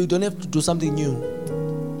 You don't have to do something new.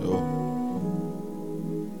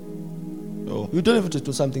 Yo. You don't have to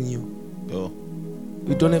do something new. Yo.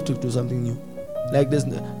 You don't have to do something new. Like there's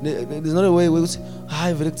not a way we say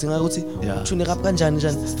hi vele kudinga ukuthi Yeah. tune rap kanjani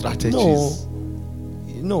njani. Strategies.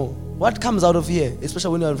 No. What comes out of here,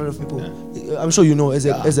 especially when you're in front of people, I'm sure you know as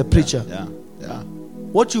a preacher, Yeah.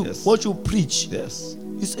 what you Yes. preach Yes.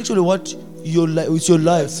 is actually what your life. It's your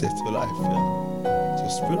life. That's it. Your life. Yeah. It's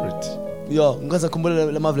your spirit. Yeah, ngikaza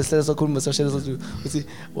khumbula la marvelous letters sakhuluma sashela sokuthi uthi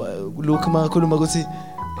lokhu makhuluma ukuthi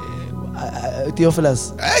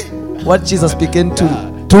Theophilus, what Jesus began to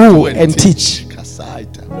do and teach.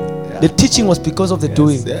 Kasaita. The teaching was because of the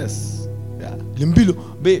doing. Yes. Yeah. Limpilo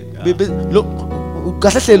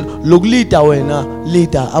kahle lokulida wena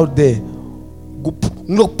leader out there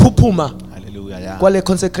ngilokuphuphuma Hallelujah. Yeah. kwale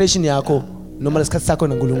consecration yakho noma lesikhathi sakho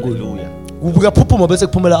naNkulunkulu Hallelujah. ukuphuphuma bese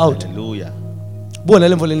kuphumela out Hallelujah. bona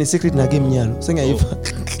le mvolo le secret nakimi nyalo sengiyayiva.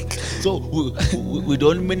 So we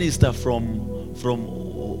don't minister from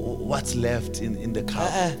what's left in the cup.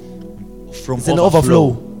 From It's an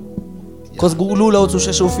overflow because kulula uthi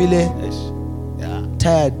usheshe ufile Yes. Yeah.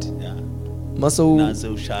 tired Yeah. maso Naze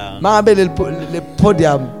ushaya. mangabe le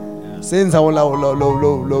podium senza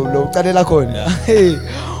lo ucalela khona hey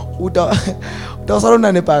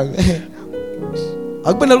utawusalona nebhange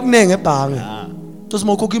akubena lokunenge ebhange Yeah.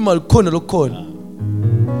 tosima ukhokha imali khona lokukhona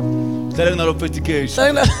Hlale kunalo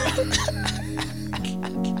petication.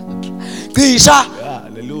 cisha Yeah.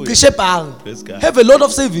 Hallelujah. cishe ebhange Praise God. have a lot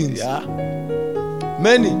of savings Yeah.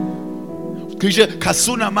 many Kishe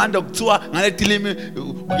kasuna manda kuthiwa ngale dilimi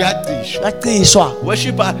uyadishwa. ngacishwa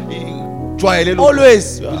Worshipper jwayele lo.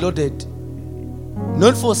 always be Yeah. loaded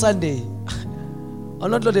not for Sunday.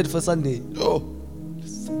 I'm not loaded for Sunday. Oh.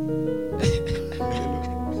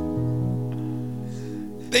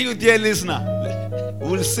 Thank you, dear listener.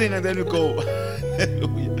 We'll sing and then we go.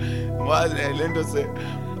 Hallelujah. Lendo say,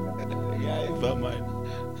 yeah, if I mind.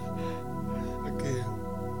 Okay.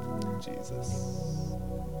 Jesus.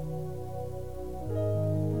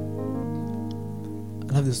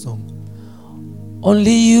 I love this song.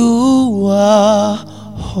 Only you are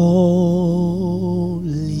holy.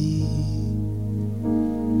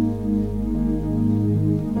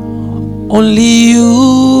 Only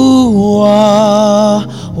you are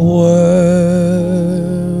worthy.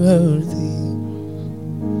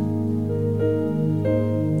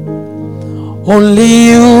 Only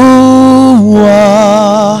you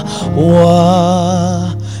are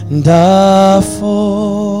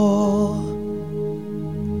wonderful.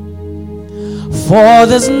 For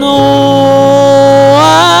there's no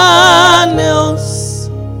one else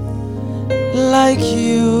like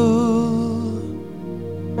you,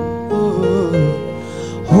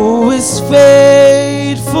 who is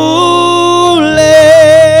faithful,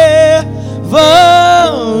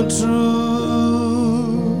 ever true.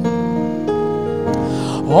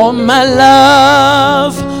 Oh, my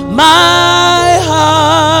love, my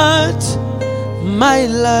heart, my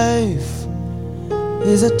life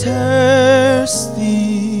is a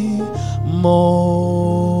thirsty morning.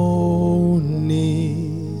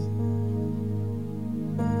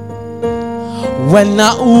 When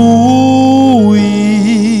I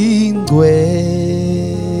uingwe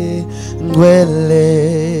ngwele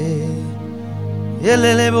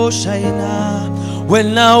yelele boshaina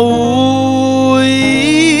wena uyingwele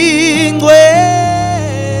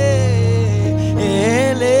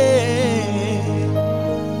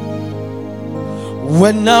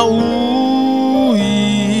wena uyingwele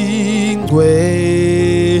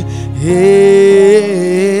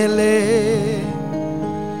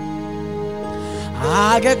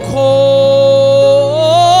akekho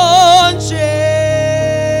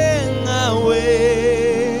njengawe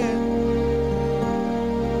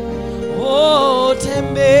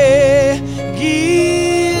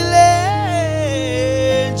othembekile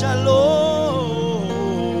njalo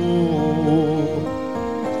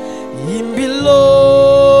impilo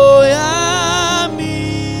yami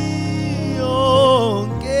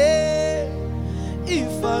yonke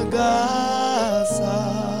ifakaza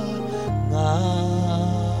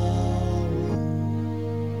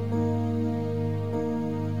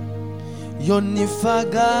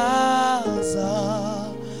yonifakaza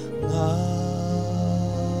ngawe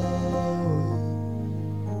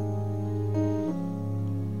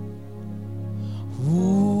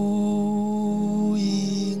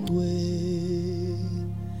uyingwele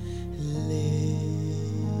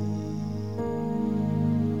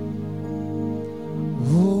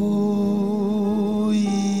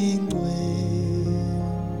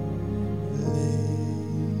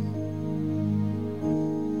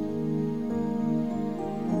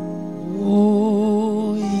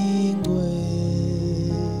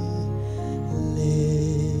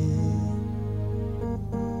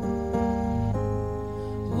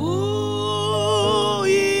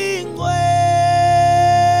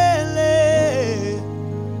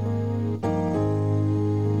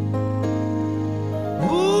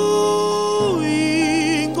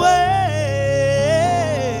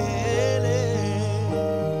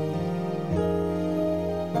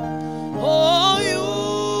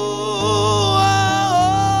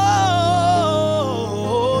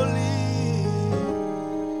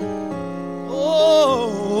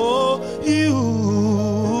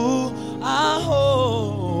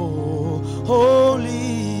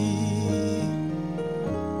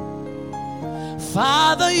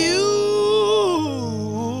Father, you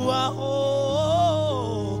are holy.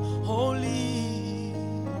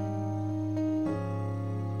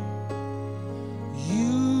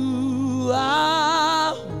 You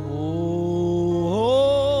are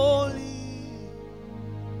holy.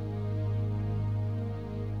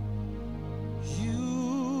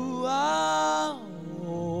 You are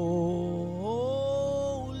holy.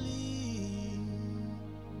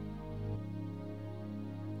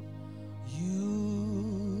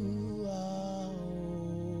 You are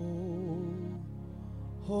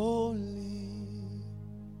holy.